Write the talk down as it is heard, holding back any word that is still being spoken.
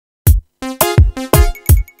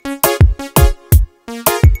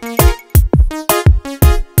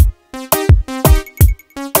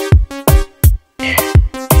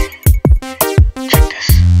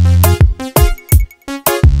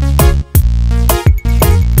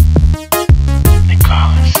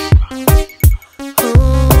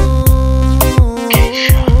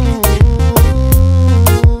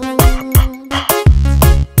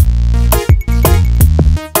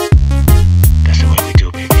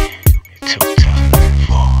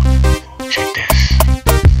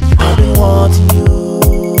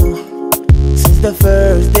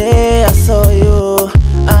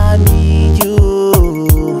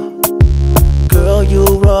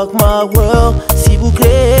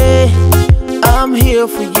boucle. I'm here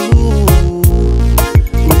for you.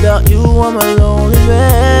 Without you, I'm a lonely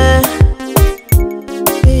man.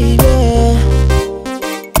 Baby,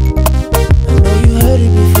 I know you heard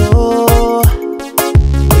it before,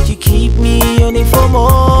 but you keep me yearning for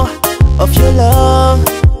more of your love.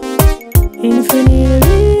 Infinitely.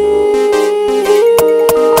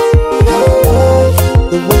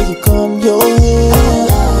 The way you comb your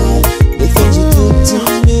hair, the things you do to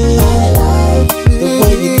me, the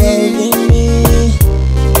way you loving me,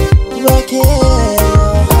 Raquel.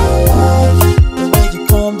 The way you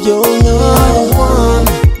comb your hair,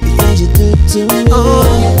 the things you do to me,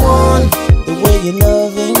 the way you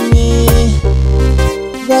loving me,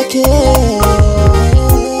 Raquel.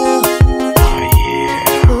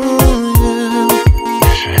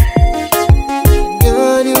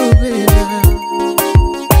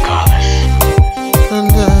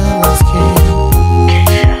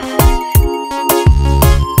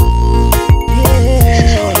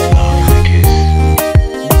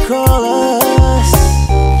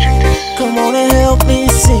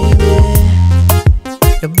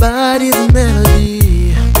 Your body's a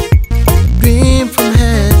melody, dream from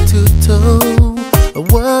head to toe, a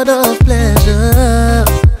world of pleasure,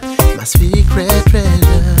 my secret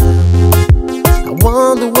treasure. I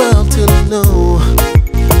want the world to know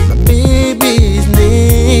my baby's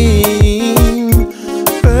name,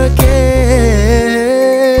 Raquel.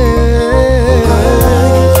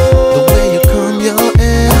 The way you comb your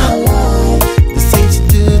hair, the things you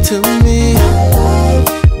do to me,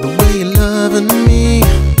 the way you loving me,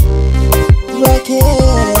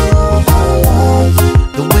 Raquel.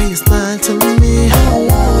 the way you smile to me,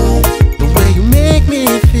 the way you make me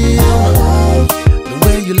feel, the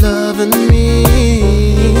way you loving me,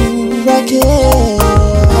 Raquel.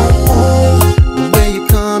 the way you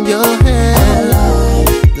comb your hair,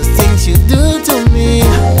 the things you do to me,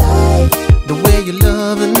 the way you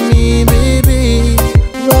loving me, baby,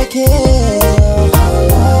 Raquel.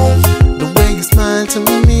 the way you smile to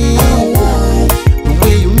me, the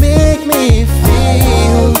way you make me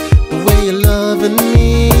feel, the way you loving me,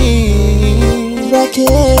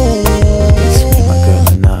 Raquel.